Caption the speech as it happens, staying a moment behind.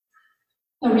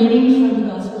A reading from the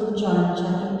Gospel of John,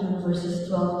 chapter 2, verses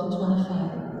 12 to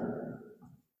 25.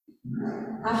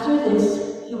 After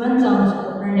this, he went down to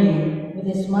Capernaum with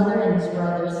his mother and his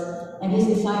brothers and his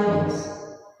disciples,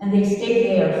 and they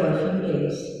stayed there for a few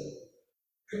days.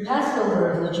 The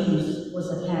Passover of the Jews was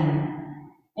at hand,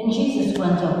 and Jesus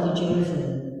went up to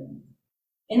Jerusalem.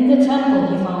 In the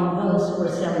temple he found those who were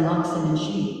selling oxen and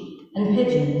sheep and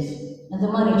pigeons, and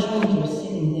the money changers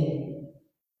sitting there.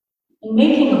 And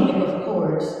making a whip of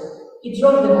cords, he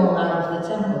drove them all out of the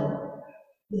temple,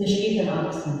 with the sheep and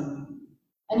oxen.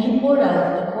 And he poured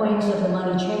out the coins of the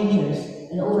money changers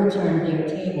and overturned their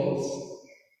tables.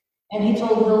 And he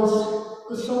told those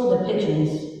who sold the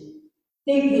pigeons,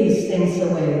 "Take these things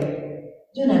away.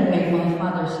 Do not make my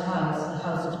Father's house a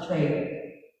house of trade."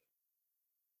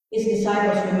 His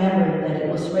disciples remembered that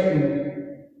it was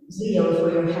written, "Zeal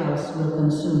for your house will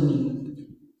consume me."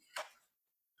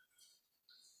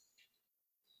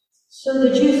 So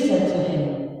the Jews said to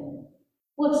him,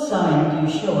 "What sign do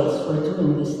you show us for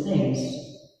doing these things?"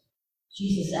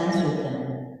 Jesus answered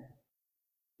them,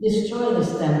 "Destroy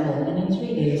this temple, and in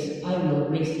 3 days I will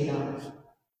raise it up."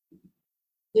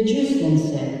 The Jews then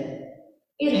said,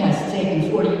 "It has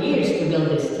taken 40 years to build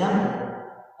this temple,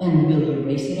 and will you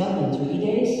raise it up in 3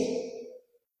 days?"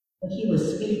 But he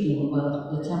was speaking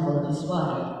about the temple of his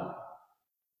body.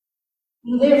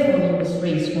 And therefore he was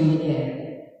raised from the dead.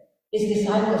 His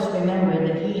disciples remembered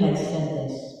that he had said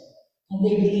this, and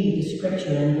they believed the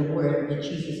scripture and the word that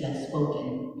Jesus had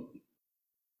spoken.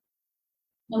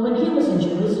 Now when he was in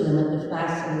Jerusalem at the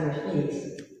Passover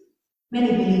feast,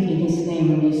 many believed in his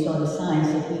name when they saw the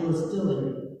signs that he was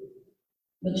doing.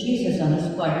 But Jesus on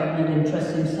his part did not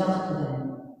entrust himself to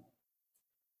them,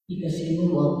 because he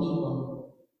knew all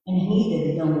people, and he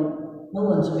needed no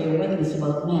one to bear witness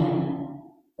about man,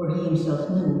 for he himself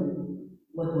knew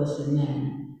what was in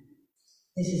man.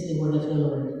 This is the word of the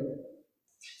Lord.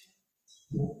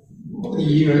 Over the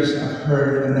years, I've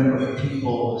heard a number of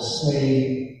people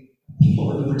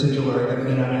in particular that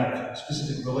may not have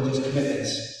specific religious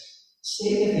commitments,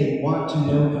 say that they want to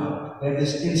know God. They have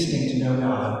this instinct to know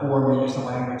God, or may use the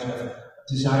language of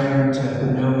desiring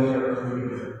to know their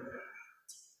Creator.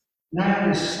 And I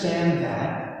understand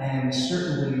that, and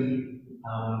certainly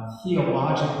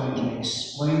theologically can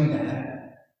explain that.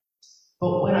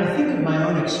 But when I think of my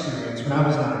own experience, when I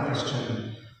was not a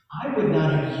Christian, I would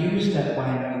not have used that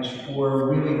language or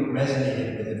really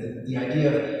resonated with it. The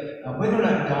idea of whether or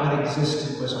not God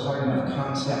existed was a hard enough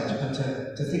concept,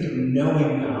 but to think of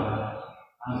knowing God,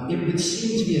 it would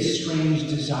seem to be a strange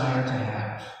desire to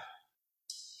have.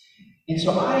 And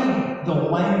so the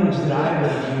language that I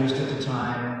would have used at the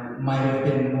time might have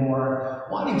been more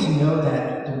wanting to know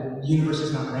that the universe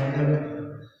is not random.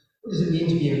 What does it mean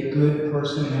to be a good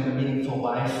person and have a meaningful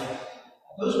life?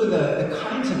 Those were the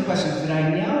kinds of questions that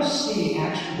I now see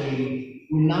actually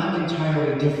were not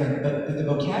entirely different, but the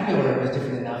vocabulary was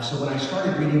different enough. So when I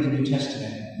started reading the New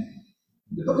Testament,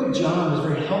 the book of John was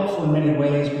very helpful in many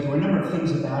ways, but there were a number of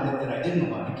things about it that I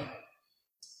didn't like.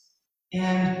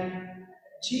 And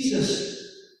Jesus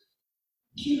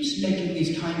keeps making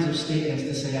these kinds of statements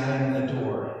to say, "I am the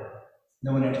door.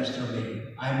 No one enters through me.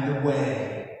 I am the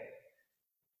way.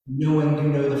 No one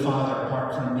can know the Father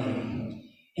apart from me."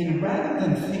 And rather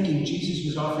than thinking Jesus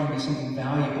was offering me something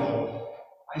valuable,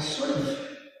 I sort of,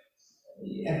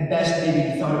 at best,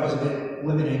 maybe thought it was a bit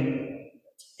limiting,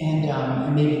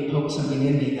 and maybe it poked something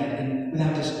in me that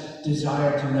without this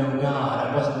desire to know God,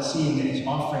 I wasn't seeing that he's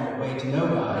offering a way to know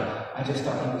God. I just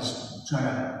thought he was trying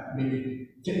to maybe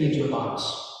fit me into a box.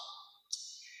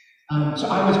 So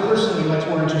I was personally much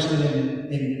more interested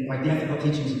in like the ethical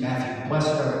teachings of Matthew.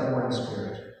 "Blessed are the poor in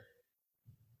spirit.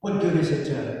 What good is it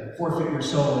to forfeit your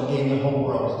soul and gain the whole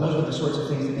world?" Those were the sorts of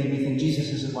things that made me think Jesus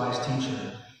is a wise teacher.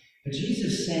 But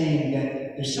Jesus saying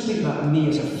that there's something about me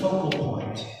as a focal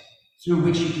point through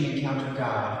which you can encounter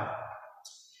God.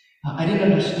 I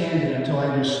didn't understand it until I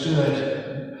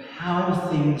understood how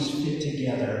things fit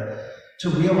together, to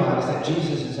realize that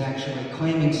Jesus is actually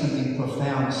claiming something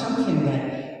profound, something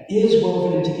that is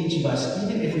woven into each of us,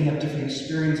 even if we have different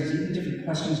experiences, even different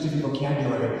questions, different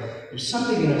vocabulary. There's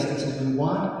something in us that says we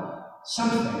want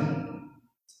something,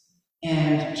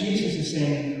 and Jesus is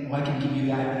saying, "Well, I can give you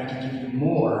that, but I can give you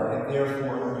more, and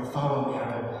therefore, when you follow me,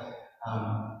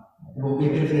 it will be a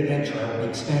bit of an adventure. I will be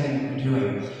expanding what you're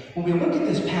doing." When we look at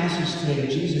this passage today of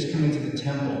Jesus coming to the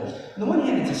temple, on the one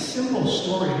hand, it's a simple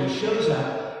story. He shows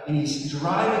up, and he's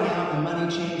driving out the money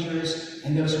changers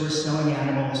and those who are selling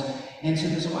animals. And so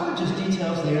there's a lot of just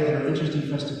details there that are interesting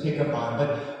for us to pick up on.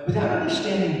 But without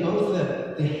understanding both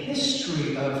the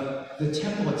history of the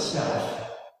temple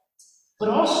itself, but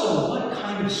also what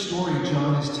kind of story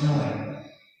John is telling,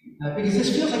 Because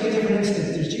this feels like a different instance.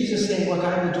 There's Jesus saying, look,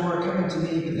 I'm the door, come into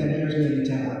me, but then here's me in the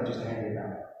temple. I'm just angry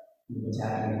about what's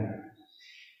happening there.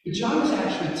 But John is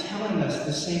actually telling us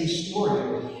the same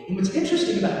story. And what's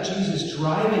interesting about Jesus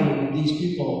driving these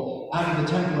people out of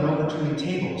the temple and overturning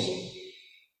tables,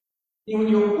 when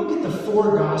you look at the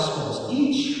four Gospels,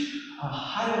 each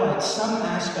highlights some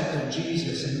aspect of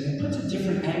Jesus and puts a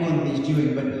different angle on what he's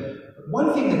doing. But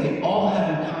one thing that they all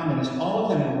have in common is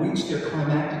all of them reach their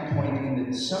climactic point in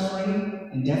the suffering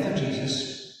and death of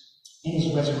Jesus and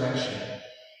his resurrection.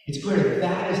 It's clear that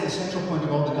that is the central point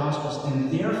of all the Gospels,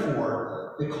 and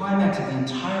therefore, the climax of the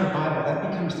entire Bible, that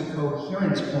becomes the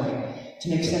coherence point to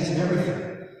make sense of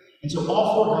everything. And so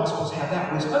all four Gospels have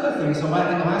that. Whereas other things, in the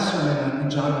last sermon in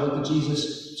John, we looked at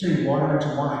Jesus turning water into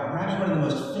wine. Perhaps one of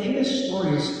the most famous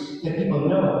stories that people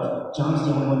know of, John's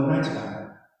the only one who writes about it.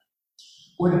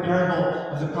 Or the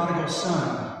parable of the prodigal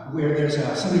son, where there's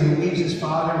somebody who leaves his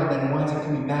father and then winds up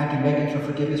coming back and begging for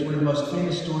forgiveness. One of the most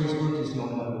famous stories. Luke is the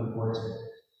only one who records it.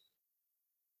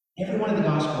 Every one of the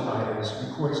gospel writers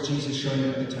records Jesus showing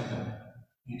up at the temple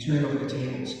and turning over the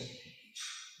tables.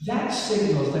 That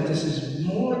signals that this is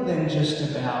more than just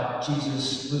about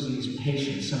Jesus losing his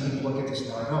patience. Some people look at this and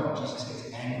they're like, oh, Jesus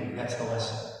gets angry. That's the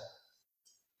lesson.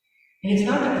 And it's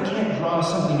not that we can't draw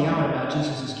something out about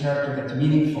Jesus' character that's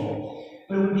meaningful,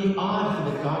 but it would be odd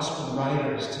for the gospel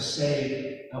writers to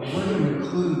say, we're going to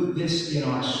include this in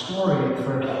our story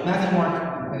for Matthew,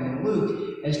 Mark, and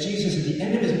Luke, as Jesus at the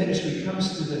end of his ministry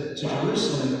comes to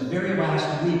Jerusalem in the very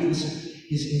last week. This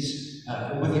is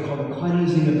what they call the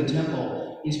cleansing of the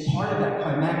temple, is part of that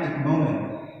climactic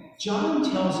moment. John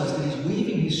tells us that he's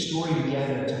weaving his story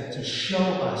together to show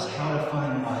us how to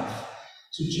find life.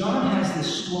 So John has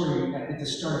this story at the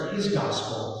start of his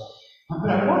gospel, but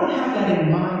I want to have that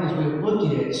in mind as we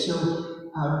look at it. So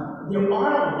there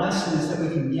are lessons that we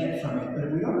can get from it, but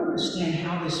if we don't understand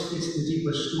how this fits the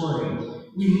deeper story,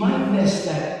 we might miss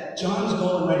that John's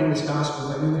goal in writing this gospel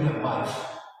is that we would have life.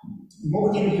 And what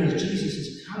we're getting here is Jesus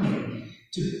is coming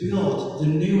to build the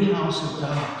new house of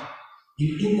God,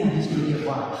 and in that he's going to give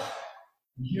life.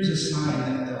 And here's a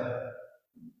sign that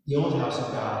the old house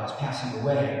of God is passing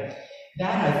away.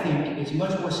 That, I think, is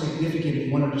much more significant if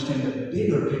you want to understand the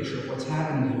bigger picture of what's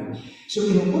happening here. So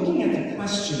in looking at the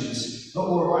questions,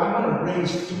 or I want to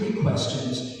raise three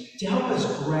questions to help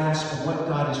us grasp what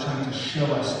God is trying to show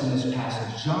us in this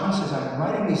passage. John says, I'm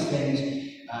writing these things,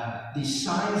 these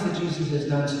signs that Jesus has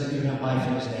done so that you have life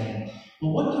in his name.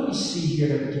 Well, what can we see here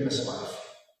that would give us life?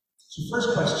 So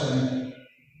first question,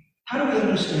 how do we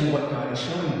understand what God is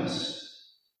showing us?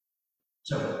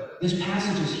 So this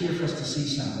passage is here for us to see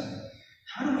something.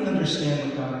 How do we understand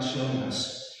what God is showing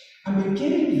us? I'm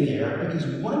beginning there because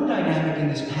one dynamic in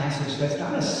this passage that's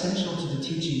not essential to the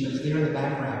teaching but is there in the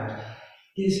background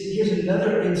is here's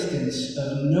another instance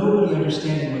of nobody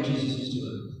understanding what Jesus is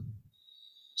doing.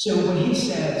 So when he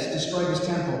says, destroy this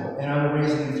temple and I will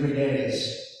raise it in 3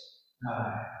 days,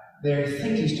 they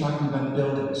think he's talking about the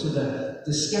building. So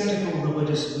the skeptical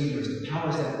religious leaders, the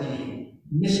powers that be,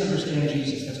 misunderstand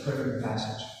Jesus. That's clear from the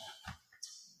passage.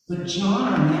 But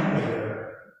John, our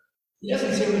narrator, he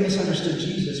doesn't say we misunderstood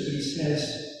Jesus, but he says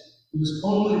it was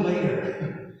only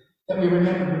later that we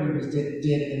remembered what he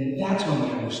did, and that's when we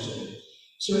understood.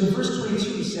 So in verse 22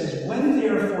 he says, when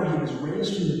therefore he was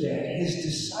raised from the dead, his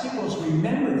disciples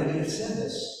remembered that he had said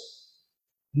this,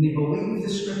 and they believed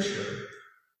the scripture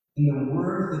and the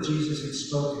word that Jesus had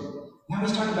spoken. Now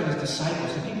he's talking about his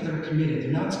disciples, the people that are committed.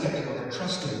 They're not skeptical, they're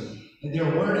trusting, and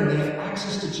they're learning, they have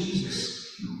access to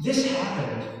Jesus. This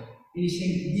happened. And he's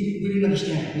saying, we didn't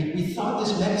understand. We thought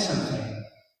this meant something.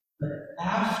 But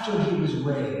after he was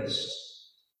raised,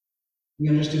 we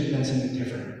understood it meant something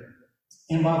different.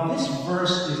 And while this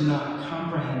verse is not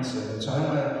comprehensive, and so I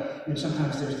don't want to,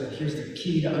 sometimes here's the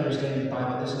key to understanding the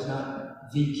Bible. This is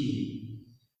not the key.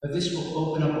 But this will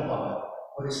open up a lot.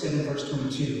 What is said in verse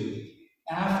 22.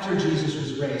 After Jesus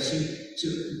was raised. So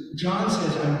John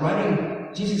says, I'm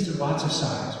writing, Jesus did lots of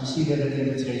signs. We see that at the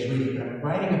end of today's reading. But I'm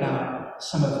writing about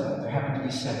some of them. There happen to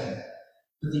be 7.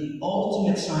 But the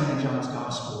ultimate sign in John's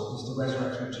gospel is the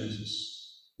resurrection of Jesus.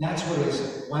 That's what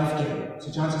is life-giving.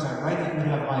 So John says, I write that you would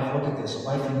have life. Look at this,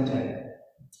 life in the dead.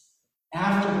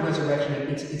 After the resurrection,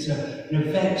 it's an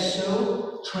event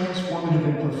so transformative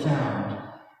and profound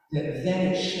that then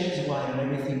it sheds light on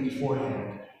everything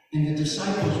beforehand. And the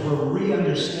disciples were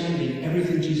re-understanding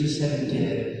everything Jesus said and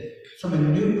did from a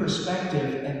new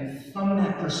perspective, and from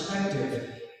that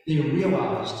perspective, they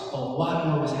realized a lot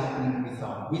more was happening than we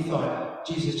thought. We thought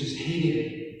Jesus just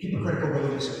hated hypocritical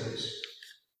religious leaders.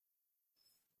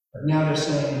 But now they're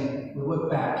saying, we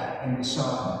look back and we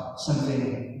saw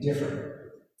something different.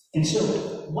 And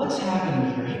so what's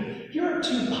happening here? Here are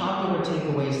two popular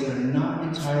takeaways that are not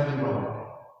entirely wrong,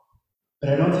 but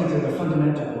I don't think they're the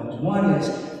fundamental ones. One is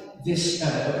this,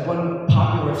 one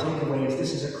popular takeaway is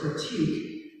this is a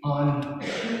critique on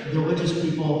religious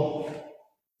people,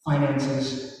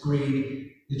 finances,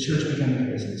 greed, the church becoming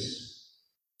a business.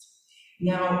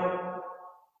 Now,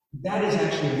 that is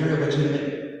actually a very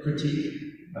legitimate critique,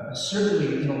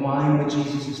 certainly in line with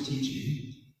Jesus'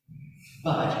 teaching.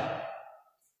 But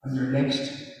on your next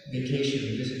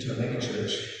vacation, visit to a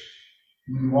megachurch,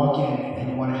 when you walk in and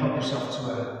you want to help yourself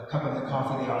to a cup of the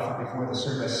coffee they offer before the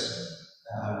service,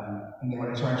 and they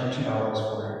want to charge you $2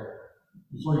 for it,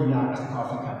 before you knock the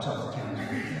coffee cups off the counter.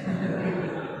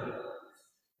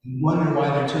 You wonder why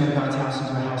they're turning God's house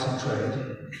into a house of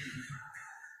trade.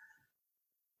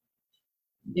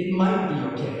 It might be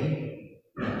okay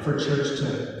for church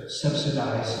to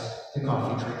subsidize the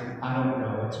coffee drink. I don't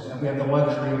know. We have the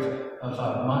luxury of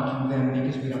mocking them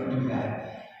because we don't do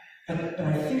that. But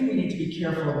I think we need to be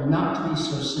careful not to be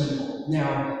so simple.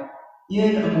 Now,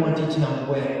 in a more detailed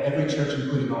way, every church,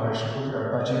 including ours, should look at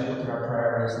our budget, look at our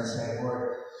priorities, and say,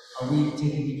 Lord, are we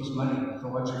taking people's money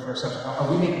for luxury for ourselves?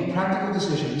 Are we making practical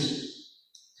decisions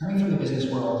coming from the business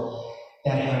world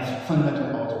that have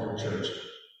fundamentally altered our church?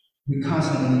 We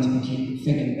constantly need to keep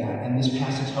thinking that, and this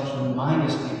passage helps remind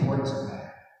us of the importance of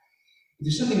that.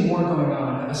 There's something more going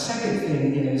on. A second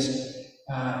thing is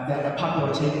that a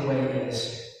popular takeaway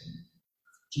is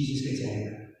Jesus gets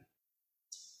angry.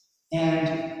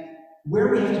 And where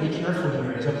we have to be careful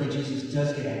here is, okay, Jesus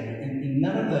does get angry. In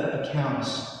none of the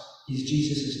accounts is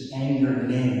Jesus' anger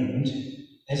named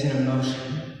as an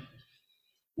emotion.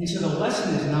 And so the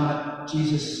lesson is not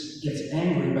Jesus gets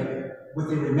angry, but what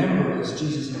they remember is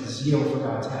Jesus had zeal for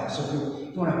God's house. So if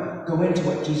you want to go into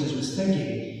what Jesus was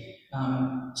thinking,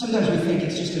 sometimes we think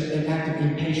it's just an act of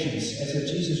impatience, as if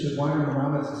Jesus was wandering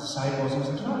around with his disciples and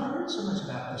was like, I've heard so much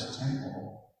about this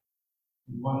temple.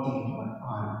 What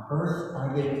on earth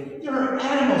are they? There are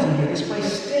animals in here. This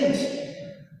place stinks.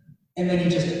 And then he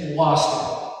just lost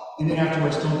it. And then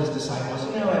afterwards told his disciples,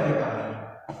 everybody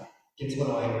gets a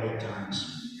little angry at times.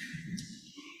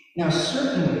 Now,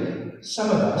 certainly, some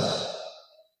of us,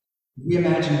 we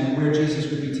imagine where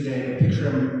Jesus would be today. We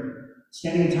picture him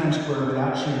standing in Times Square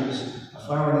without shoes, a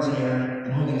flower in his hair,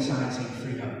 and holding a sign saying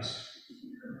free hugs.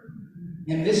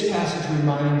 And this passage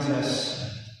reminds us,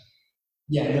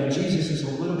 Jesus is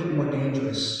a little bit more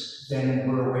dangerous than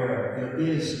we're aware of. There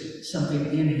is something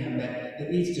in him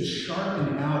that needs to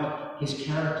sharpen out his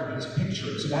character, his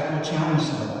picture. So that will challenge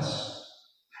some of us.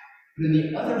 But on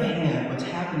the other hand, what's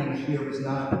happening here is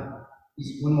not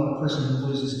he's one more person who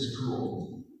loses his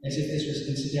cool, as if this was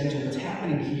incidental. What's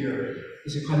happening here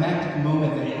is a climactic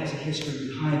moment that has a history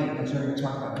behind it, as we're going to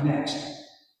talk about next.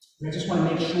 But I just want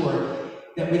to make sure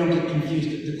that we don't get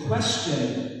confused. The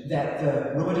question that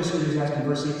the religious leaders ask in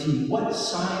verse 18, what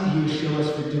sign do you show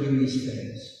us for doing these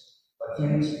things? What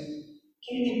things?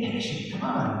 Getting impatient. Come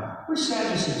on. We're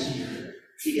Sadducees here.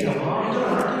 We get along. Don't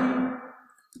argue.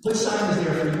 What sign is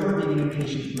there for your being an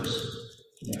impatient person?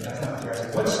 That's not what they're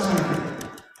asking. What sign?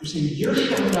 They're saying you're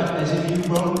showing up as if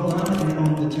you run and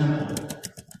own the temple.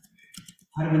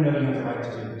 How do we know you have the right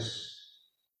to do this?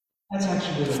 That's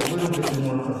actually a little bit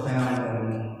more profound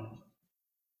than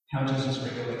how Jesus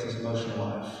regulates his emotional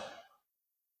life.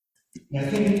 And I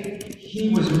think he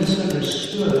was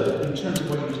misunderstood in terms of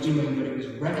what he was doing, but it was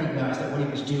recognized that what he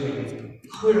was doing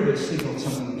clearly signaled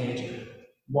something major.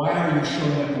 Why are you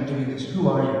showing up and doing this? Who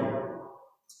are you?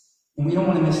 And we don't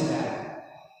want to miss that.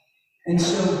 And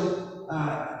so,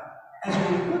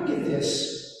 as we look at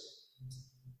this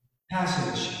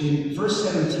passage in verse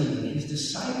 17, his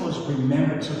disciples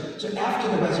remembered. So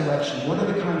after the resurrection, what are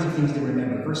the kinds of things they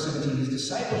remember? Verse 17, his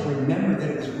disciples remembered that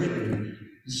it was written,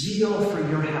 zeal for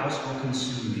your house will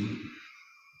consume me.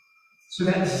 So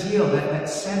that zeal, that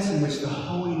sense in which the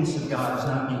holiness of God is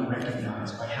not being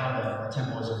recognized by how the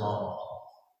temple has evolved.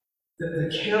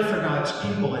 The care for God's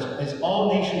people, as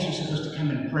all nations are supposed to come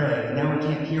and pray, and now we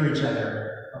can't hear each other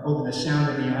over the sound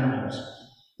of the animals.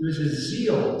 There was a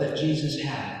zeal that Jesus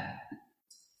had.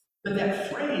 But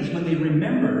that phrase, when they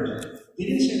remembered, they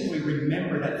didn't simply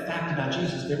remember that fact about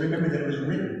Jesus. They remembered that it was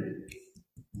written.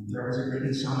 Where was it written?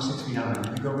 In Psalm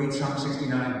 69. You go read Psalm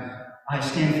 69. I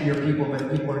stand for your people,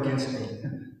 but people are against me.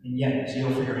 And yet,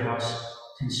 zeal for your house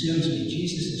consumes me.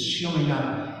 Jesus is showing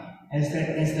up as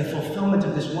the fulfillment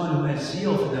of this one who has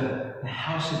zeal for the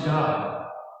house of God.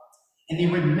 And they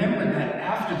remembered that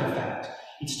after the fact.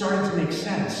 It started to make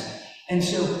sense. And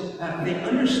so they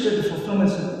understood the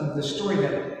fulfillments of the story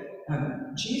that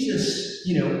Jesus,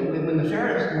 when the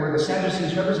Pharisees or the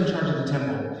Sadducees, whoever's in charge of the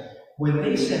temple, when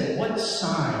they said, what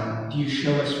sign do you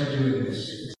show us for doing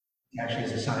this? Actually,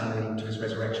 is a sign leading to his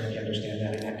resurrection, if you understand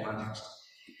that in that context.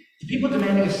 The people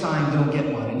demanding a sign don't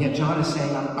get one, and yet John is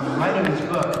saying, I'm writing this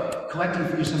book, collecting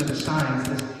for you some of the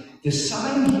signs. The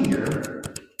sign here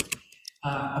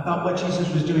about what Jesus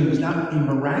was doing was not a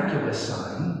miraculous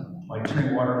sign, like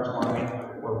turning water into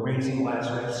wine or raising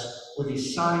Lazarus, or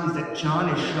these signs that John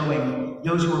is showing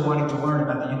those who are wanting to learn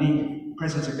about the unique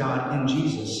presence of God in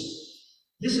Jesus.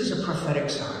 This is a prophetic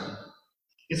sign.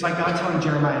 It's like God telling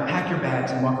Jeremiah, pack your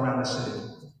bags and walk around the city.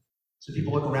 So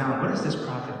people look around, what is this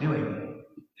prophet doing?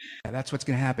 Yeah, that's what's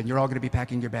going to happen. You're all going to be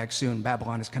packing your bags soon.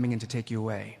 Babylon is coming in to take you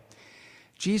away.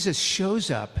 Jesus shows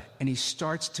up and he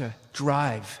starts to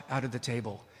drive out of the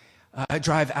temple,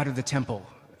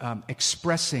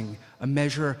 expressing a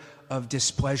measure of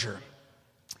displeasure.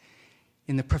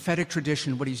 In the prophetic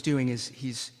tradition, what he's doing is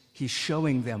he's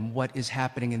showing them what is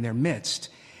happening in their midst.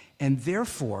 And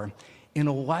therefore, in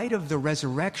light of the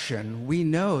resurrection, we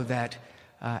know that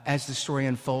as the story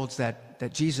unfolds,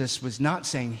 that Jesus was not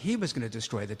saying he was going to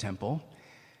destroy the temple,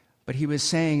 but he was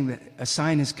saying that a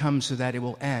sign has come so that it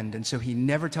will end. And so he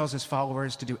never tells his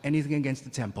followers to do anything against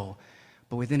the temple,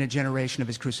 but within a generation of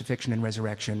his crucifixion and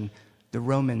resurrection, the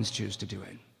Romans choose to do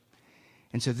it.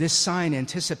 And so this sign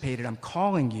anticipated, I'm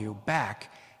calling you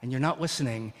back, and you're not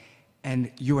listening,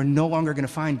 and you are no longer going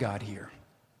to find God here.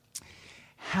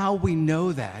 How we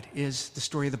know that is the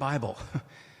story of the Bible.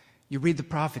 You read the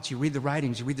prophets, you read the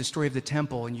writings, you read the story of the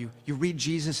temple, and you read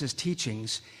Jesus'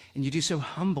 teachings, and you do so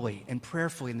humbly and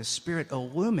prayerfully, and the Spirit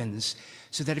illumines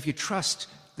so that if you trust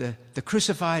the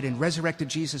crucified and resurrected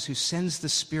Jesus who sends the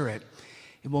Spirit,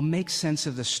 it will make sense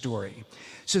of the story.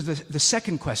 So the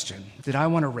second question that I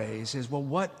want to raise is, well,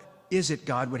 what is it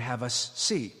God would have us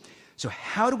see? So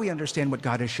how do we understand what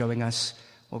God is showing us?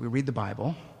 Well, we read the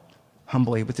Bible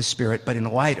humbly with the Spirit, but in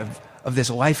light of this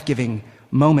life-giving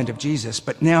moment of Jesus.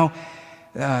 But now,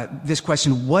 this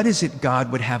question, what is it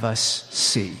God would have us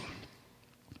see?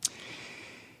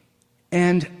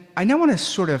 And I now want to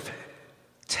sort of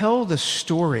tell the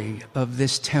story of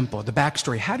this temple, the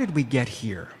backstory. How did we get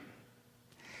here?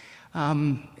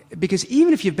 Because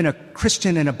even if you've been a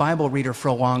Christian and a Bible reader for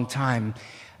a long time,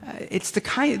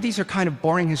 these are kind of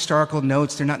boring historical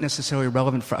notes. They're not necessarily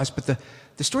relevant for us, but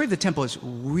the story of the temple is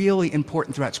really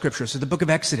important throughout Scripture. So the book of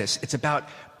Exodus, it's about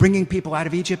bringing people out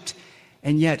of Egypt,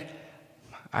 and yet,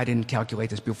 I didn't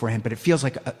calculate this beforehand, but it feels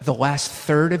like the last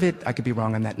third of it, I could be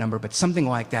wrong on that number, but something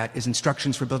like that is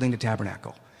instructions for building the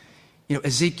tabernacle. You know,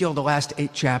 Ezekiel, the last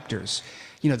 8 chapters.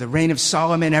 You know, the reign of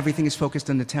Solomon, everything is focused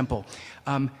on the temple.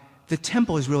 The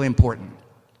temple is really important.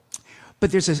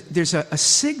 But there's a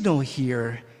signal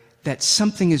here that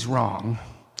something is wrong.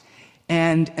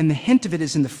 And the hint of it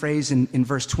is in the phrase in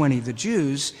verse 20, the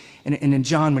Jews, and in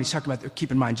John, when he's talking about,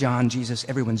 keep in mind, John, Jesus,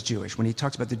 everyone's Jewish. When he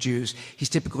talks about the Jews, he's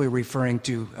typically referring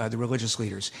to the religious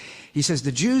leaders. He says,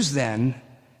 the Jews then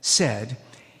said,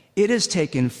 it has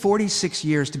taken 46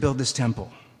 years to build this temple,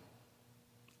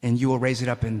 and you will raise it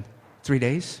up in 3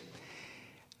 days?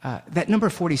 That number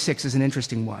 46 is an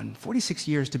interesting one. 46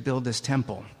 years to build this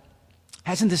temple.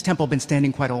 Hasn't this temple been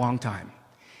standing quite a long time?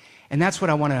 And that's what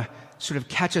I want to sort of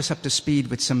catch us up to speed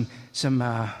with some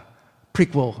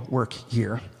prequel work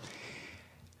here.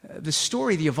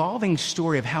 The evolving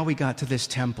story of how we got to this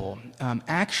temple,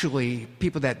 actually,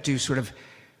 people that do sort of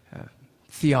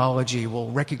theology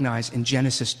will recognize in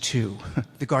Genesis 2,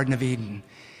 the Garden of Eden.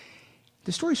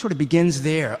 The story sort of begins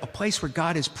there, a place where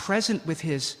God is present with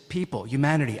his people,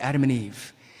 humanity, Adam and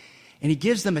Eve. And he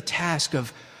gives them a task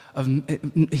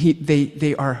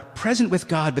they are present with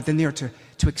God, but then they are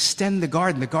to extend the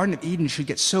garden. The Garden of Eden should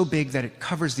get so big that it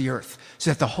covers the earth,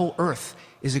 so that the whole earth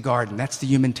is a garden. That's the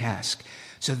human task.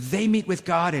 So they meet with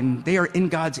God, and they are in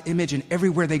God's image, and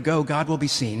everywhere they go, God will be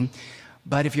seen.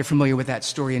 But if you're familiar with that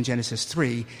story in Genesis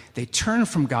 3, they turn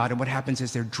from God, and what happens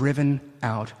is they're driven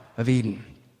out of Eden.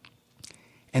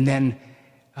 And then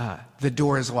the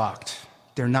door is locked.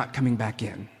 They're not coming back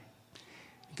in.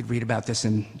 You could read about this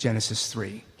in Genesis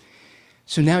 3.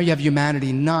 So now you have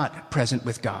humanity not present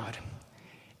with God.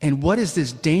 And what is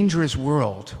this dangerous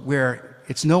world where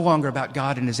it's no longer about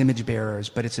God and his image bearers,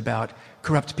 but it's about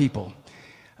corrupt people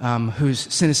whose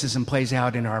cynicism plays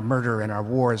out in our murder and our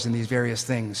wars and these various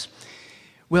things?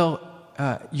 Well,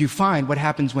 you find what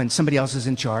happens when somebody else is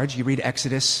in charge. You read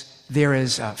Exodus. There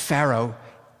is Pharaoh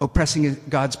oppressing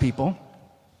God's people.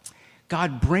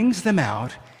 God brings them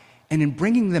out, and in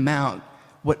bringing them out,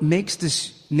 what makes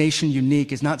this nation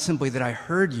unique is not simply that I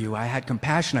heard you, I had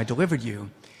compassion, I delivered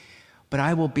you, but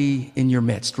I will be in your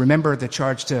midst. Remember the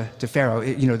charge to Pharaoh.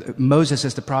 Moses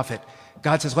is the prophet.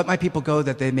 God says, let my people go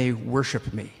that they may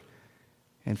worship me.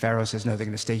 And Pharaoh says, no, they're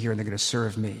going to stay here and they're going to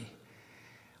serve me.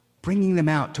 bringing them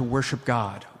out to worship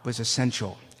God was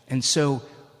essential. And so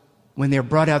when they're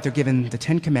brought out, they're given the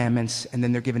 10 Commandments, and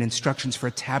then they're given instructions for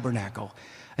a tabernacle.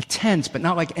 A tent, but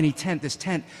not like any tent. This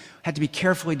tent had to be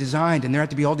carefully designed, and there had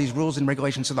to be all these rules and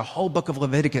regulations. So the whole book of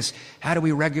Leviticus, how do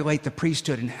we regulate the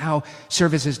priesthood and how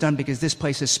service is done, because this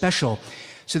place is special.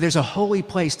 So there's a holy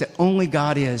place that only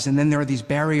God is, and then there are these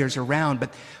barriers around,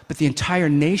 but the entire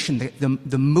nation,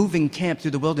 the moving camp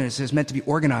through the wilderness is meant to be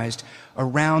organized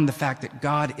around the fact that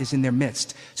God is in their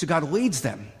midst. So God leads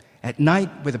them at night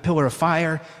with a pillar of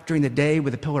fire, during the day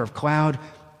with a pillar of cloud.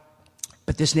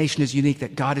 But this nation is unique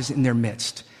that God is in their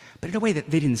midst. But in a way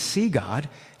that they didn't see God,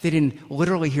 they didn't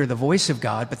literally hear the voice of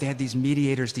God, but they had these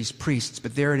mediators, these priests.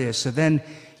 But there it is. So then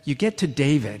you get to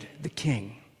David, the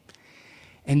king.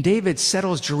 And David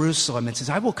settles Jerusalem and says,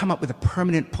 I will come up with a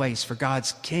permanent place for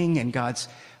God's king and God's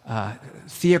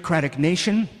theocratic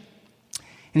nation.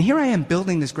 And here I am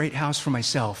building this great house for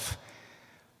myself.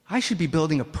 I should be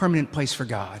building a permanent place for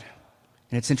God.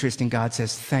 And it's interesting, God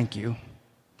says, thank you.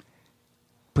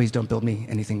 Please don't build me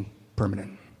anything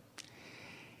permanent.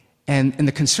 And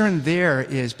the concern there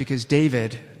is because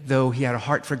David, though he had a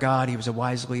heart for God, he was a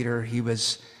wise leader, he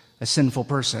was a sinful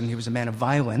person, he was a man of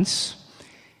violence.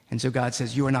 And so God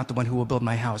says, you are not the one who will build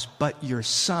my house, but your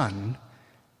son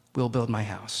will build my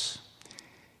house.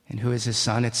 And who is his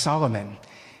son? It's Solomon.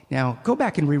 Now, go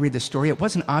back and reread the story. It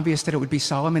wasn't obvious that it would be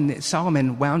Solomon.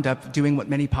 Solomon wound up doing what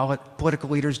many political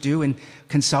leaders do and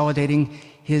consolidating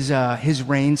his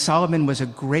reign. Solomon was a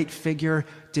great figure,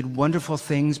 did wonderful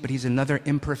things, but he's another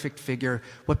imperfect figure.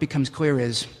 What becomes clear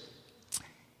is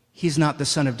he's not the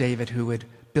son of David who would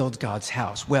build God's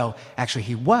house. Well, actually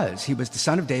he was. He was the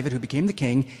son of David who became the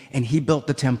king, and he built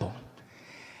the temple.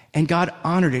 And God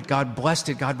honored it, God blessed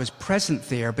it, God was present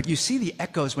there. But you see the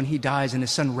echoes when he dies, and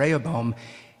his son Rehoboam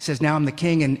says, now I'm the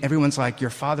king, and everyone's like, your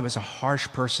father was a harsh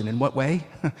person. In what way?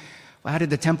 Well, how did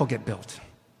the temple get built?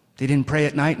 They didn't pray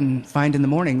at night and find in the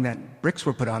morning that bricks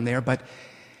were put on there, but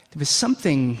there was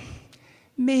something,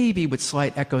 maybe with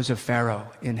slight echoes of Pharaoh,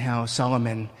 in how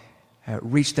Solomon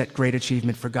reached that great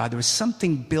achievement for God. There was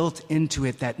something built into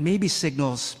it that maybe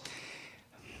signals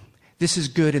this is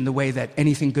good in the way that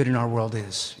anything good in our world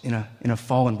is. In a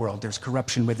fallen world, there's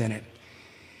corruption within it.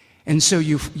 And so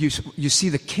you see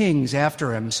the kings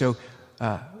after him. So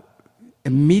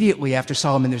immediately after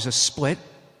Solomon, there's a split.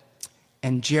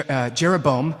 And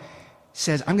Jeroboam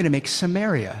says, I'm going to make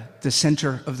Samaria the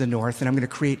center of the north, and I'm going to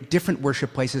create different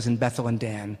worship places in Bethel and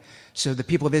Dan, so the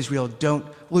people of Israel don't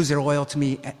lose their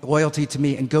loyalty to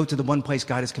me and go to the one place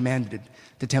God has commanded,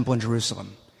 the temple in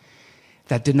Jerusalem.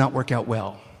 That did not work out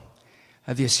well.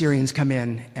 The Assyrians come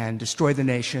in and destroy the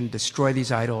nation, destroy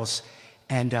these idols,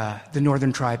 and the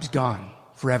northern tribes gone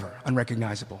forever,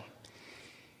 unrecognizable.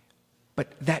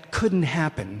 But that couldn't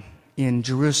happen in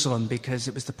Jerusalem because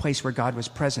it was the place where God was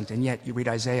present. And yet you read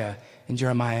Isaiah and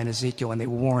Jeremiah and Ezekiel, and they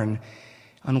warn,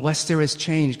 unless there is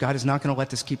change, God is not going to let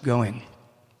this keep going.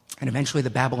 And eventually the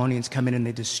Babylonians come in and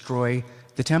they destroy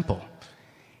the temple.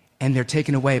 And they're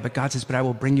taken away, but God says, but I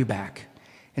will bring you back.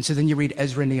 And so then you read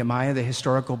Ezra and Nehemiah, the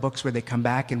historical books where they come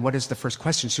back, and what is the first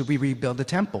question? Should we rebuild the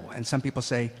temple? And some people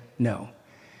say, no.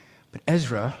 But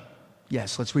Ezra,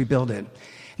 yes, let's rebuild it. And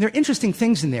there are interesting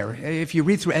things in there. If you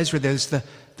read through Ezra, there's the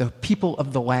people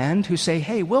of the land who say,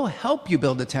 hey, we'll help you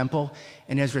build the temple.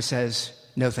 And Ezra says,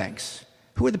 no thanks.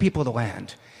 Who are the people of the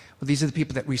land? Well, these are the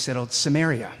people that resettled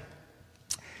Samaria.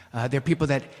 They're people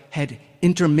that had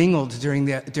intermingled during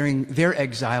their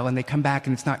exile, and they come back,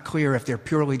 and it's not clear if they're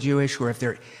purely Jewish or if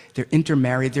they're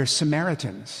intermarried. They're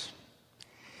Samaritans.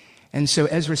 And so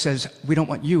Ezra says, we don't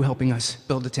want you helping us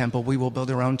build a temple. We will build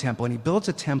our own temple. And he builds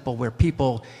a temple where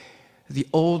people, the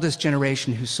oldest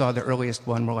generation who saw the earliest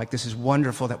one, were like, this is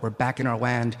wonderful that we're back in our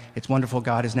land. It's wonderful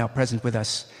God is now present with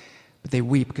us. But they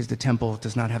weep because the temple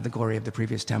does not have the glory of the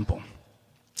previous temple.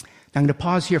 Now I'm going to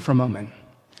pause here for a moment.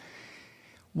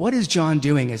 What is John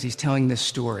doing as he's telling this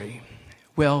story?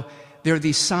 Well, there are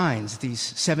these signs, these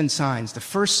 7 signs. The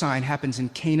first sign happens in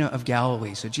Cana of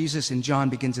Galilee. So Jesus in John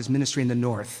begins his ministry in the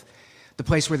north, the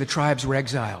place where the tribes were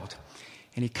exiled.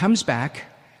 And he comes back,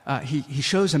 he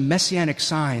shows a messianic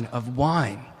sign of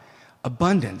wine,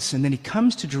 abundance. And then he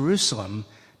comes to Jerusalem,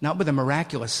 not with a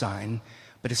miraculous sign,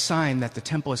 but a sign that the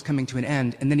temple is coming to an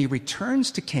end. And then he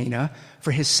returns to Cana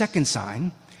for his second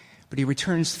sign, but he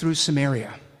returns through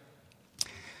Samaria.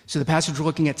 So the passage we're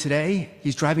looking at today,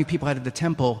 he's driving people out of the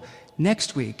temple.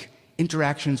 Next week,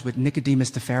 interactions with Nicodemus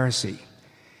the Pharisee.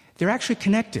 They're actually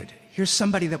connected. Here's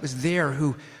somebody that was there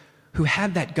who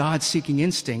had that God-seeking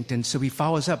instinct, and so he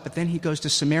follows up. But then he goes to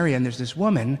Samaria, and there's this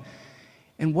woman.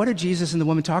 And what did Jesus and the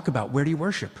woman talk about? Where do you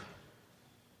worship?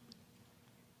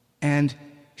 And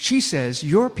she says,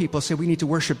 your people say we need to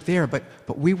worship there, but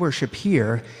we worship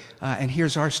here. And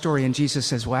here's our story. And Jesus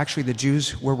says, well, actually, the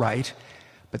Jews were right,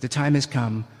 but the time has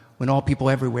come when all people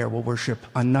everywhere will worship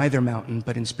on neither mountain,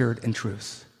 but in spirit and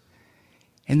truth.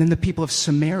 And then the people of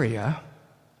Samaria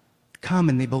come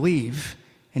and they believe,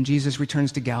 and Jesus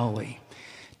returns to Galilee.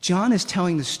 John is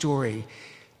telling the story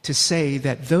to say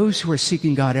that those who are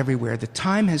seeking God everywhere, the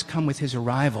time has come with his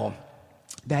arrival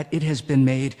that it has been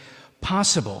made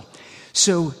possible.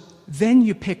 So then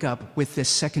you pick up with this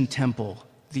second temple,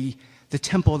 the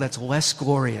temple that's less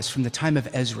glorious from the time of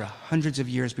Ezra, hundreds of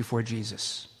years before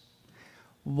Jesus.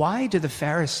 Why do the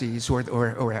Pharisees,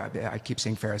 or I keep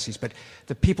saying Pharisees, but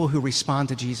the people who respond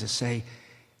to Jesus say,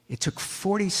 it took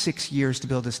 46 years to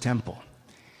build this temple?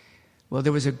 Well,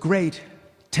 there was a great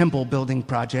temple building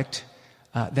project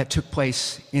that took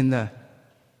place in the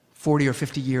 40 or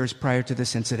 50 years prior to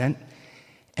this incident.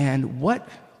 And what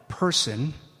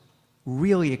person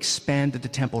really expanded the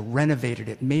temple, renovated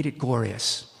it, made it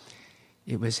glorious?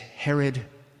 It was Herod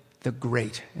the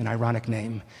Great, an ironic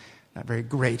name, not very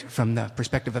great from the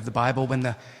perspective of the Bible. When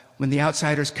the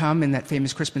outsiders come in that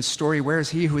famous Christmas story, where is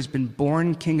he who has been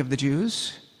born king of the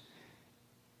Jews?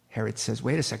 Herod says,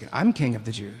 wait a second, I'm king of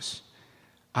the Jews.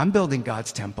 I'm building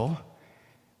God's temple.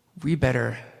 We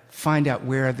better find out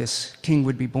where this king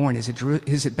would be born. Is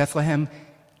it Bethlehem?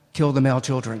 Kill the male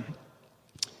children,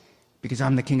 because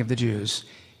I'm the king of the Jews.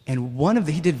 And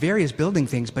he did various building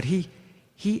things, but he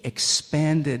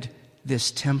expanded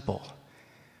this temple.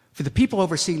 For the people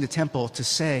overseeing the temple to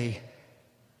say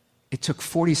it took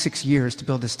 46 years to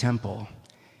build this temple,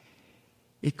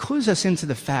 it clues us into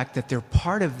the fact that they're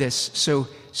part of this. So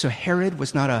Herod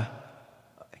was not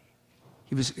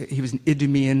he was an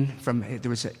Idumean, there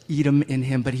was an Edom in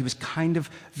him, but he was kind of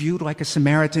viewed like a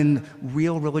Samaritan.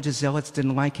 Real religious zealots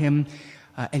didn't like him,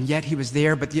 and yet he was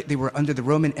there, but they were under the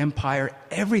Roman Empire.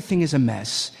 Everything is a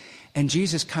mess. And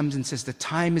Jesus comes and says, the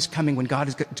time is coming when God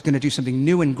is going to do something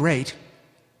new and great.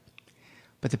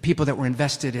 But the people that were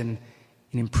invested in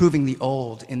improving the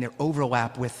old, in their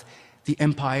overlap with the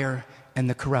empire and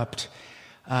the corrupt,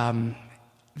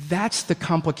 that's the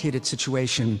complicated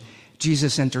situation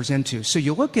Jesus enters into. So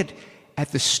you look at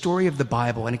the story of the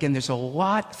Bible, and again, there's a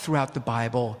lot throughout the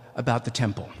Bible about the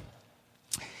temple.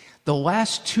 The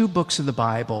last two books of the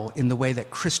Bible, in the way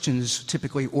that Christians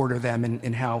typically order them,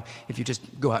 and how, if you just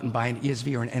go out and buy an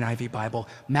ESV or an NIV Bible,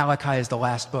 Malachi is the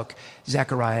last book,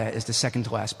 Zechariah is the second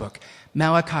to last book.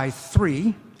 Malachi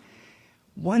 3,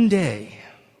 one day,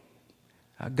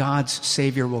 God's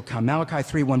Savior will come. Malachi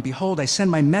 3:1, behold, I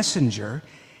send my messenger,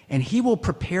 and he will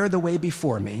prepare the way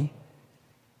before me,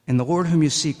 and the Lord whom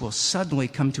you seek will suddenly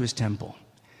come to his temple.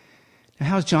 Now,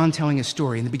 how's John telling his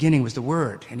story? In the beginning was the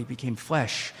Word, and he became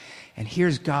flesh. And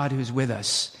here's God who's with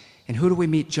us. And who do we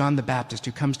meet? John the Baptist,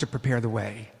 who comes to prepare the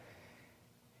way.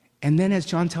 And then as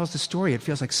John tells the story, it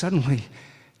feels like suddenly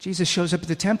Jesus shows up at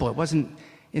the temple. It wasn't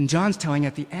in John's telling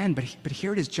at the end, but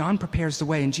here it is. John prepares the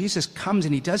way, and Jesus comes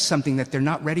and he does something that they're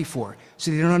not ready for, so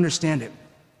they don't understand it.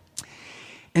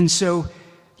 And so,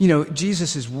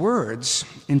 Jesus' words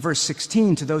in verse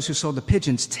 16 to those who sold the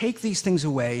pigeons, take these things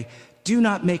away. Do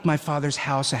not make my Father's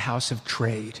house a house of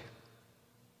trade.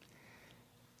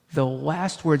 The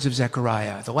last words of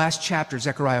Zechariah, the last chapter,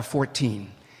 Zechariah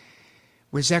 14,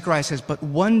 where Zechariah says, but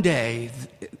one day,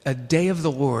 a day of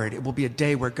the Lord, it will be a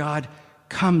day where God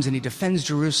comes and he defends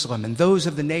Jerusalem, and those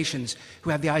of the nations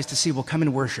who have the eyes to see will come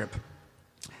and worship.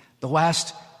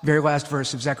 The very last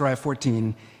verse of Zechariah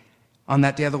 14, on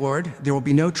that day of the Lord, there will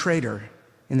be no trader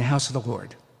in the house of the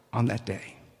Lord on that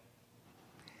day.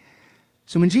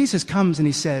 So when Jesus comes and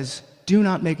he says, do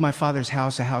not make my Father's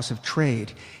house a house of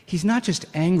trade, he's not just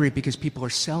angry because people are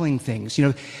selling things.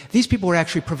 These people were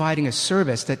actually providing a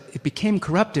service that it became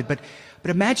corrupted, but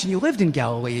imagine you lived in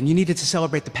Galilee and you needed to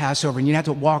celebrate the Passover, and you had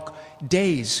to walk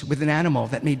days with an animal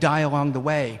that may die along the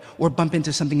way or bump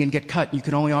into something and get cut, and you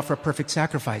could only offer a perfect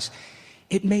sacrifice.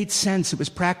 It made sense. It was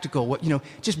practical.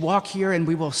 Just walk here and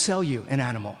we will sell you an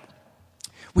animal.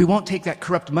 We won't take that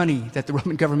corrupt money that the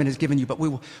Roman government has given you, but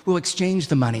we'll exchange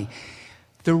the money.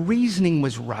 The reasoning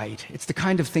was right. It's the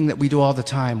kind of thing that we do all the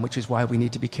time, which is why we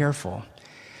need to be careful.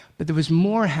 But there was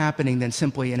more happening than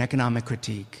simply an economic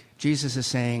critique. Jesus is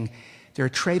saying there are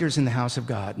traders in the house of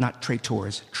God, not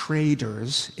traitors,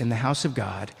 traders in the house of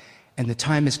God, and the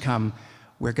time has come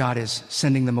where God is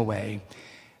sending them away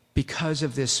because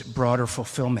of this broader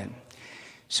fulfillment.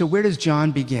 So where does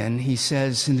John begin? He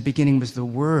says, in the beginning was the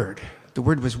Word. The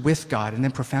Word was with God, and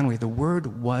then profoundly, the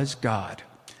Word was God.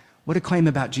 What a claim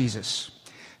about Jesus.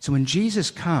 So when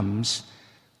Jesus comes,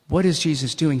 what is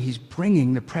Jesus doing? He's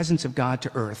bringing the presence of God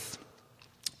to earth.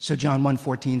 So John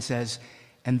 1:14 says,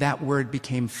 and that Word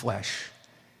became flesh,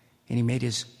 and he made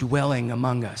his dwelling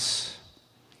among us.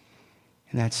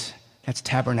 And that's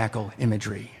tabernacle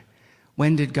imagery.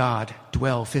 When did God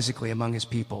dwell physically among his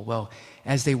people? Well,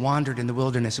 as they wandered in the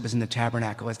wilderness, it was in the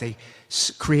tabernacle. As they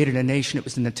created a nation, it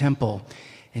was in the temple.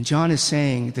 And John is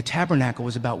saying the tabernacle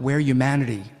was about where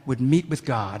humanity would meet with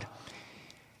God.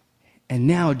 And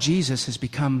now Jesus has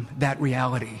become that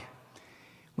reality.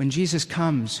 When Jesus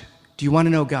comes, do you want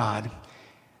to know God?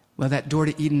 Well, that door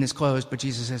to Eden is closed, but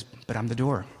Jesus says, but I'm the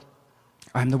door.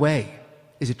 I'm the way.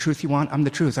 Is it truth you want? I'm the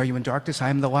truth. Are you in darkness? I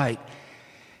am the light.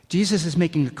 Jesus is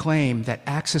making a claim that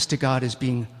access to God is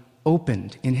being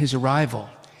opened in his arrival.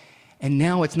 And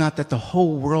now it's not that the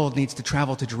whole world needs to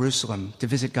travel to Jerusalem to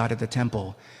visit God at the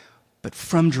temple, but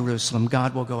from Jerusalem,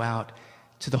 God will go out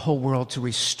to the whole world to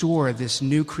restore this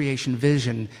new creation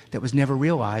vision that was never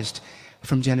realized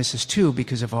from Genesis 2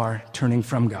 because of our turning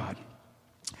from God.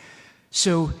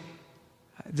 So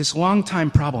this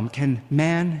long-time problem, can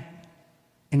man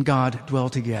and God dwell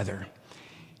together,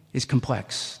 is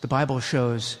complex. The Bible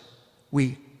shows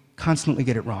we constantly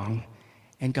get it wrong,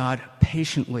 and God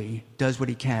patiently does what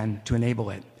he can to enable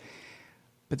it.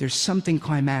 But there's something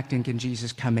climactic in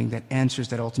Jesus coming that answers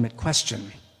that ultimate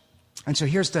question. And so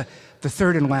here's the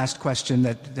third and last question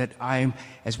that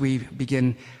as we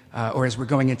begin, or as we're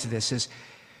going into this, is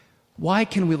why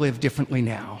can we live differently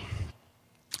now?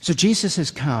 So Jesus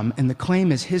has come, and the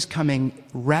claim is his coming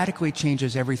radically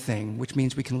changes everything, which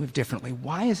means we can live differently.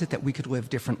 Why is it that we could live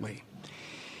differently?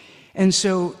 And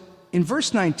so in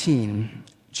verse 19,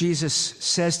 Jesus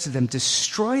says to them,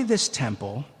 destroy this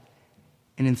temple,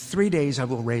 and in 3 days I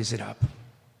will raise it up.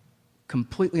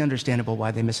 Completely understandable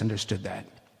why they misunderstood that.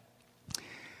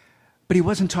 But he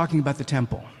wasn't talking about the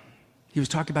temple. He was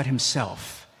talking about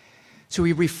himself. So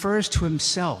he refers to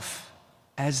himself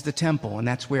as the temple, and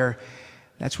that's where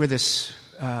this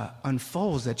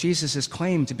unfolds, that Jesus is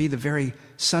claimed to be the very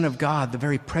Son of God, the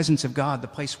very presence of God, the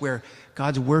place where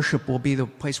God's worship will be, the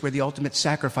place where the ultimate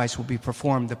sacrifice will be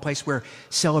performed, the place where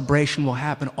celebration will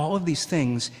happen. All of these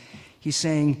things, he's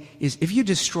saying, is if you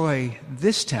destroy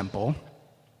this temple,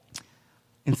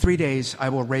 in 3 days I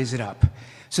will raise it up.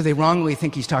 So they wrongly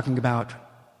think he's talking about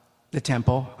the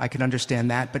temple. I can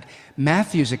understand that. But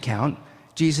Matthew's account,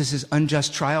 Jesus'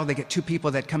 unjust trial, they get two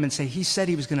people that come and say, he said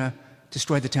he was going to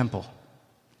destroy the temple.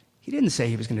 He didn't say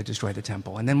he was going to destroy the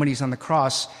temple. And then when he's on the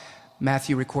cross,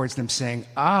 Matthew records them saying,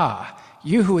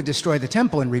 you who would destroy the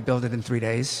temple and rebuild it in 3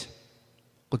 days,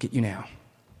 look at you now.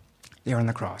 They're on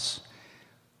the cross.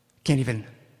 Can't even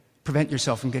prevent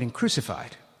yourself from getting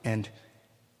crucified. And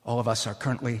all of us are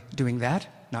currently doing that,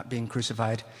 not being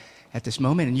crucified at this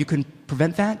moment. And you can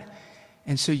prevent that.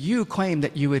 And so you claim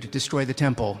that you would destroy the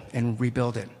temple and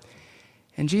rebuild it.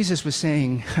 And Jesus was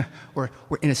saying, or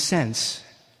in a sense,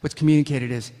 what's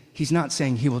communicated is, he's not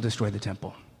saying he will destroy the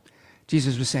temple.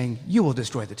 Jesus was saying, you will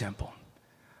destroy the temple.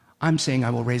 I'm saying I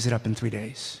will raise it up in 3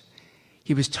 days.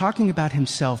 He was talking about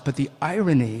himself, but the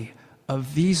irony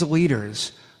of these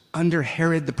leaders under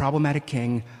Herod, the problematic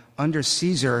king, under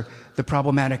Caesar, the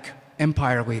problematic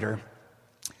empire leader,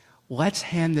 let's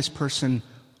hand this person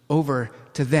over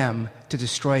to them to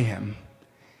destroy him.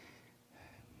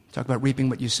 Talk about reaping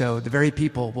what you sow. The very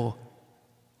people will,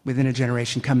 within a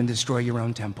generation, come and destroy your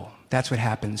own temple. That's what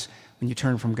happens when you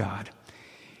turn from God.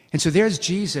 And so there's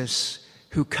Jesus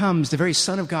who comes, the very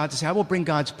Son of God, to say, I will bring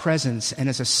God's presence, and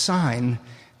as a sign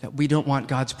that we don't want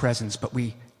God's presence, but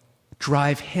we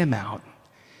drive him out.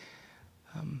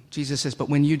 Jesus says, but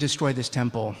when you destroy this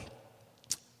temple,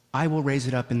 I will raise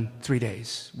it up in 3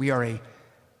 days. We are a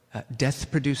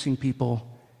death-producing people.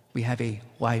 We have a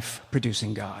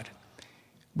life-producing God.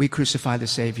 We crucify the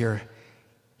Savior.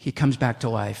 He comes back to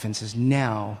life and says,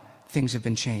 now things have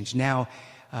been changed. Now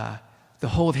the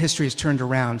whole of history is turned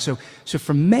around. So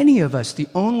for many of us, the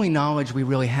only knowledge we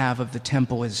really have of the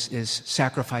temple is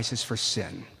sacrifices for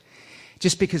sin,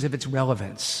 just because of its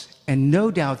relevance. And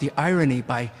no doubt the irony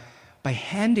by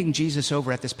handing Jesus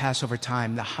over at this Passover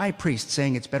time, the high priest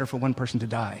saying it's better for one person to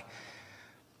die,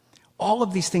 all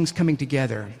of these things coming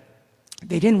together,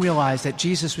 they didn't realize that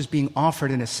Jesus was being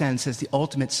offered, in a sense, as the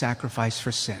ultimate sacrifice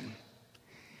for sin.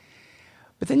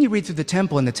 But then you read through the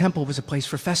temple, and the temple was a place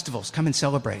for festivals. Come and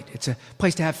celebrate. It's a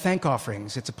place to have thank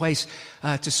offerings. It's a place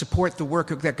to support the work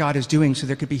that God is doing so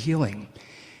there could be healing.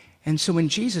 And so when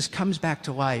Jesus comes back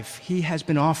to life, he has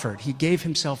been offered. He gave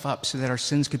himself up so that our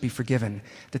sins could be forgiven,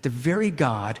 that the very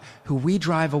God who we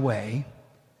drive away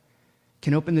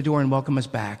can open the door and welcome us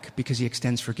back because he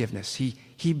extends forgiveness.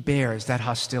 He bears that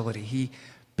hostility. He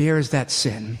bears that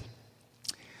sin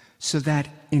so that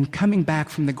in coming back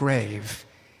from the grave,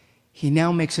 he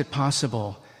now makes it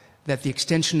possible that the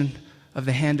extension of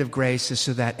the hand of grace is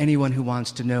so that anyone who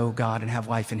wants to know God and have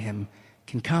life in him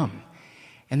can come.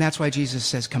 And that's why Jesus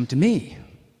says, come to me.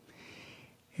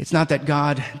 It's not that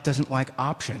God doesn't like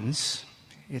options.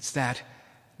 It's that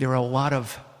there are a lot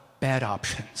of bad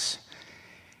options.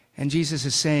 And Jesus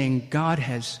is saying God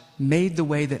has made the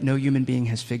way that no human being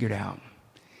has figured out.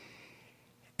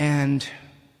 And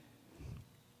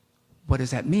what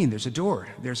does that mean? There's a door.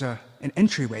 There's an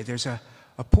entryway. There's a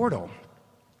portal.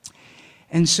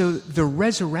 And so the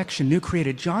resurrection, new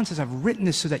created, John says, I've written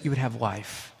this so that you would have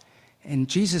life. And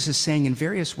Jesus is saying in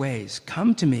various ways,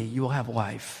 come to me, you will have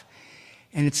life.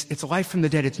 And it's life from the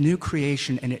dead. It's new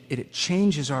creation, and it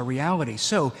changes our reality.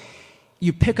 So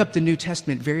you pick up the New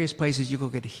Testament, various places. You could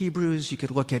look at Hebrews. You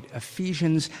could look at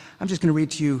Ephesians. I'm just going to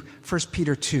read to you 1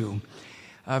 Peter 2,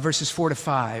 verses 4 to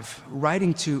 5.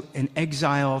 Writing to an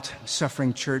exiled,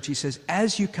 suffering church, he says,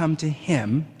 as you come to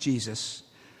him, Jesus,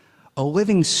 a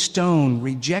living stone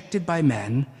rejected by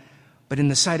men, but in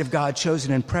the sight of God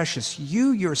chosen and precious,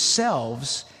 you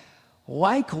yourselves,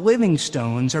 like living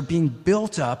stones, are being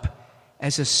built up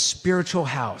as a spiritual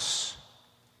house,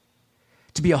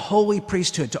 to be a holy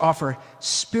priesthood, to offer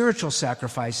spiritual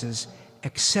sacrifices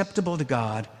acceptable to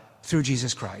God through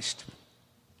Jesus Christ.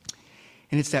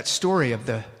 And it's that story of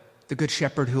the good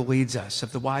shepherd who leads us,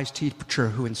 of the wise teacher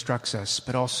who instructs us,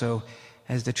 but also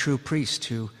as the true priest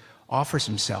who offers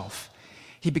himself.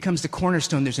 He becomes the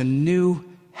cornerstone. There's a new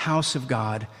house of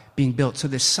God being built. So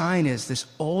the sign is this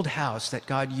old house that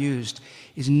God used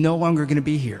is no longer going to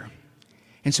be here.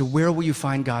 And so where will you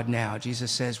find God now?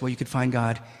 Jesus says, well, you could find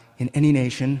God in any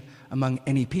nation, among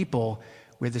any people,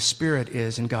 where the Spirit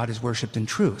is and God is worshiped in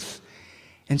truth.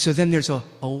 And so then there's a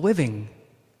living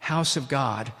house of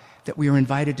God that we are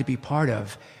invited to be part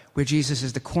of, where Jesus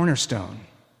is the cornerstone.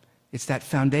 It's that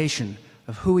foundation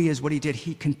of who he is, what he did.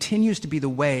 He continues to be the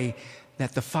way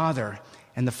that the Father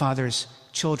and the Father's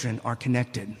children are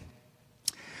connected.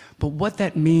 But what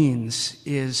that means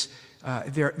is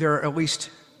there are at least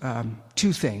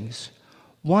two things.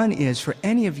 One is for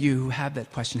any of you who have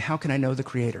that question, how can I know the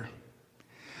Creator?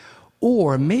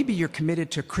 Or maybe you're committed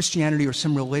to Christianity or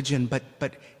some religion, but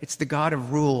it's the God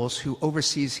of rules who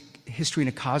oversees history in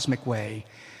a cosmic way.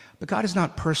 But God is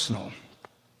not personal.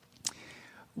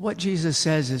 What Jesus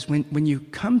says is when you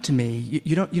come to me,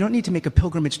 you don't need to make a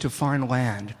pilgrimage to a foreign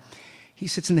land. He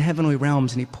sits in the heavenly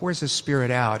realms and he pours his Spirit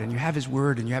out, and you have his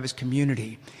word and you have his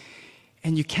community.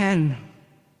 And you can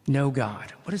know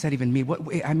God. What does that even mean?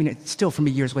 It's still for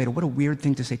me years later, what a weird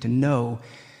thing to say, to know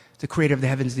the creator of the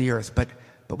heavens and the earth. But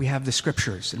we have the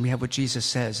scriptures, and we have what Jesus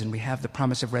says, and we have the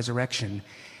promise of resurrection.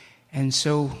 And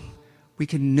so we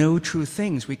can know true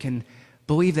things. We can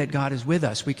believe that God is with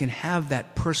us. We can have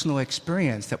that personal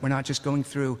experience, that we're not just going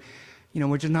through,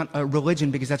 we're just not a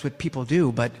religion because that's what people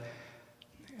do, but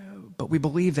we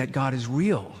believe that God is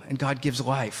real and God gives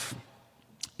life.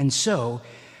 And so,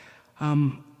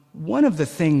 one of the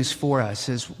things for us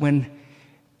is when,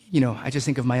 I just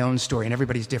think of my own story, and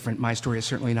everybody's different. My story is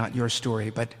certainly not your story,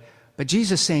 but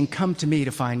Jesus saying, come to me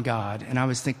to find God. And I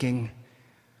was thinking,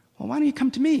 well, why don't you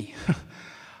come to me?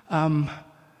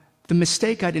 The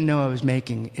mistake I didn't know I was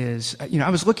making is, I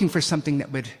was looking for something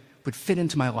that would fit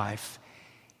into my life.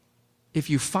 If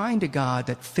you find a God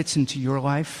that fits into your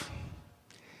life,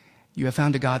 you have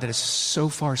found a God that is so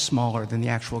far smaller than the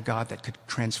actual God that could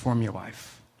transform your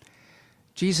life.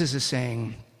 Jesus is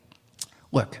saying,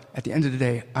 look, at the end of the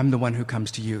day, I'm the one who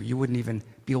comes to you. You wouldn't even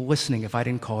be listening if I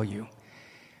didn't call you.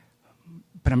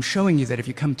 But I'm showing you that if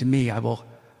you come to me, I will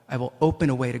open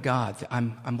a way to God.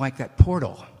 I'm like that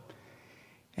portal.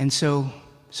 And so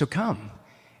come.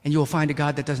 And you will find a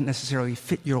God that doesn't necessarily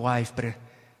fit your life, but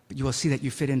you will see that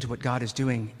you fit into what God is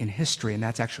doing in history, and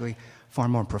that's actually far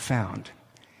more profound.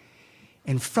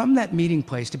 And from that meeting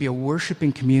place, to be a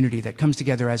worshiping community that comes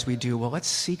together as we do, well, let's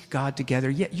seek God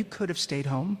together. Yet you could have stayed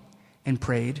home and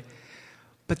prayed,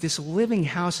 but this living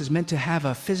house is meant to have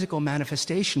a physical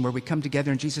manifestation where we come together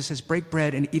and Jesus says, break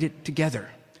bread and eat it together.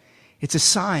 It's a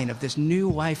sign of this new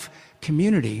life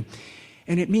community.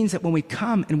 And it means that when we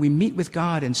come and we meet with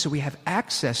God, and so we have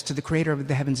access to the creator of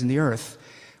the heavens and the earth,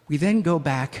 we then go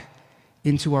back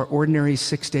into our ordinary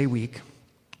 6-day week,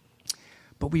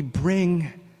 but we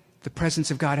bring the presence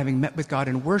of God, having met with God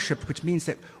and worshiped, which means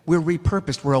that we're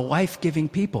repurposed. We're a life-giving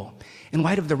people. In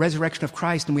light of the resurrection of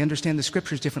Christ, and we understand the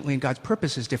scriptures differently and God's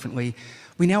purposes differently,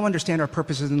 we now understand our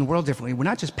purposes in the world differently. We're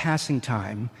not just passing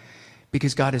time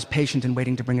because God is patient and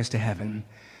waiting to bring us to heaven,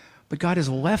 but God has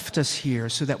left us here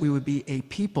so that we would be a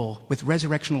people with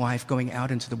resurrection life going out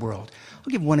into the world.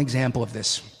 I'll give one example of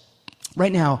this.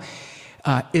 Right now,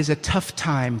 is a tough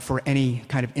time for any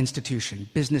kind of institution,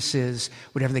 businesses,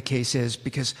 whatever the case is,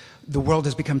 because the world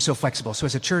has become so flexible. So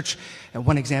as a church,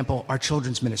 one example, our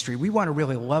children's ministry, we want to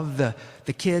really love the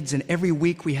kids, and every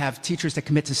week we have teachers that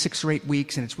commit to 6 or 8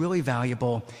 weeks, and it's really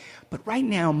valuable. But right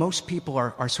now, most people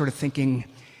are sort of thinking,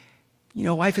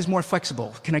 life is more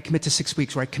flexible. Can I commit to 6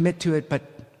 weeks? Or I commit to it, but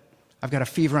I've got a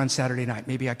fever on Saturday night.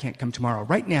 Maybe I can't come tomorrow.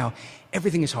 Right now,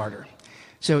 everything is harder.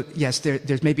 So yes,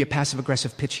 there's maybe a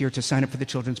passive-aggressive pitch here to sign up for the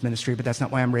children's ministry, but that's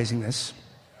not why I'm raising this.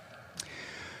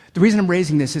 The reason I'm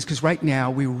raising this is because right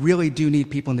now we really do need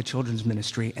people in the children's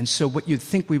ministry, and so what you'd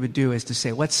think we would do is to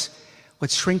say, let's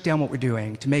shrink down what we're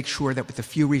doing to make sure that with the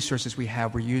few resources we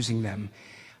have, we're using them.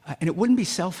 And it wouldn't be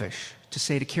selfish to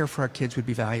say to care for our kids would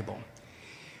be valuable.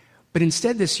 But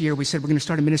instead this year we said we're going to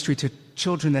start a ministry to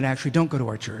children that actually don't go to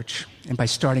our church. And by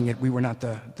starting it, we were not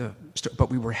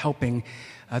but we were helping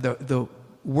the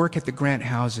work at the Grant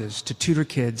houses to tutor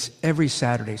kids every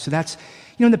Saturday. So that's,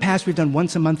 in the past we've done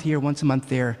once a month here, once a month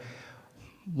there.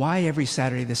 Why every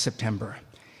Saturday this September?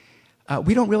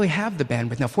 We don't really have the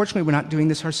bandwidth. Now, fortunately, we're not doing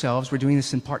this ourselves. We're doing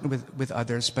this in partner with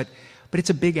others, but it's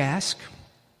a big ask.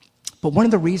 But one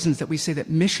of the reasons that we say that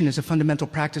mission is a fundamental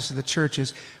practice of the church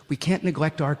is we can't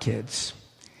neglect our kids.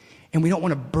 And we don't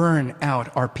want to burn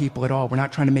out our people at all. We're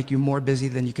not trying to make you more busy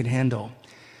than you can handle.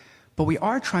 But we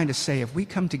are trying to say if we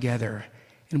come together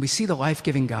and we see the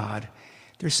life-giving God,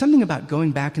 there's something about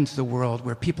going back into the world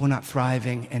where people are not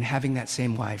thriving and having that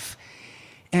same life.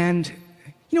 And,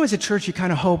 as a church, you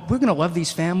kind of hope we're going to love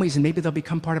these families and maybe they'll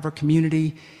become part of our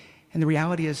community. And the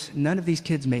reality is none of these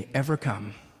kids may ever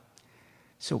come.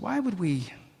 So why would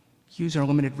we use our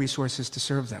limited resources to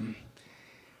serve them?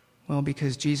 Well,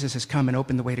 because Jesus has come and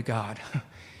opened the way to God.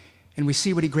 And we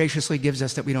see what he graciously gives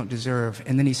us that we don't deserve.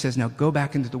 And then he says, now go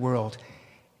back into the world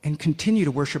and continue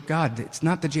to worship God. It's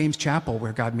not the James Chapel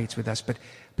where God meets with us, but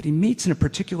he meets in a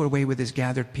particular way with his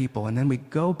gathered people. And then we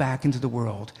go back into the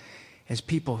world as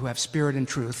people who have spirit and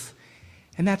truth.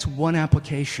 And that's one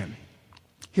application.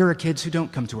 Here are kids who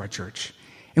don't come to our church.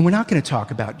 And we're not going to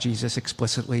talk about Jesus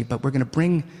explicitly, but we're going to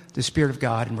bring the Spirit of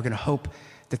God, and we're going to hope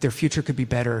that their future could be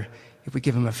better if we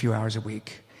give them a few hours a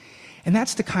week. And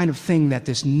that's the kind of thing that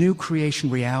this new creation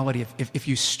reality, if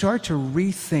you start to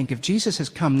rethink, if Jesus has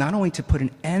come not only to put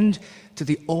an end to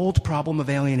the old problem of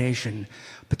alienation,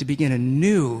 but to begin a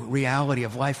new reality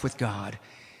of life with God,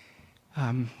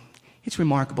 it's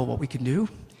remarkable what we can do.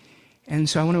 And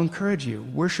so I want to encourage you,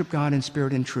 worship God in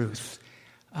spirit and truth.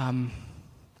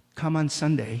 Come on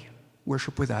Sunday,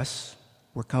 worship with us,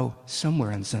 or go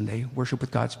somewhere on Sunday, worship with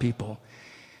God's people.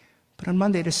 But on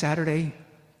Monday to Saturday,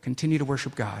 continue to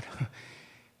worship God,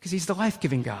 because he's the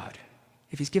life-giving God.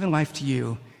 If he's given life to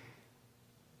you,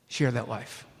 share that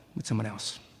life with someone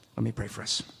else. Let me pray for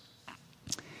us.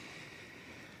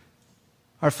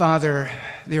 Our Father,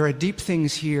 there are deep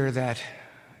things here that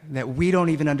we don't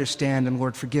even understand, and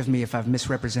Lord, forgive me if I've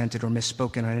misrepresented or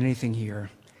misspoken on anything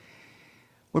here.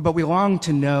 Lord, but we long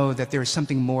to know that there is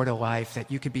something more to life,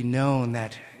 that you could be known,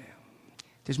 that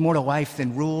there's more to life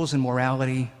than rules and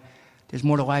morality. There's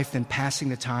more to life than passing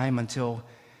the time until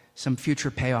some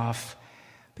future payoff.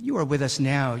 But you are with us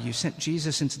now. You sent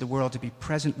Jesus into the world to be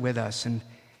present with us. And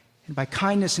by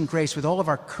kindness and grace, with all of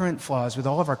our current flaws, with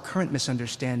all of our current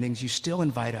misunderstandings, you still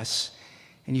invite us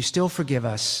and you still forgive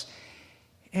us.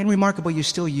 And remarkable, you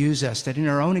still use us, that in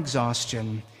our own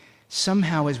exhaustion,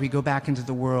 somehow as we go back into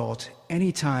the world,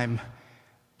 anytime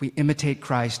we imitate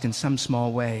Christ in some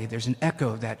small way, there's an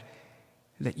echo that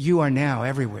you are now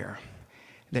everywhere.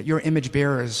 That your image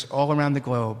bearers all around the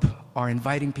globe are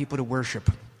inviting people to worship.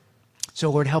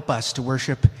 So, Lord, help us to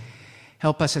worship.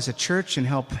 Help us as a church, and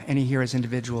help any here as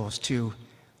individuals to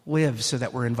live so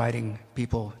that we're inviting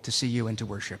people to see you and to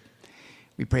worship.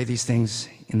 We pray these things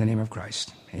in the name of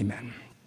Christ. Amen.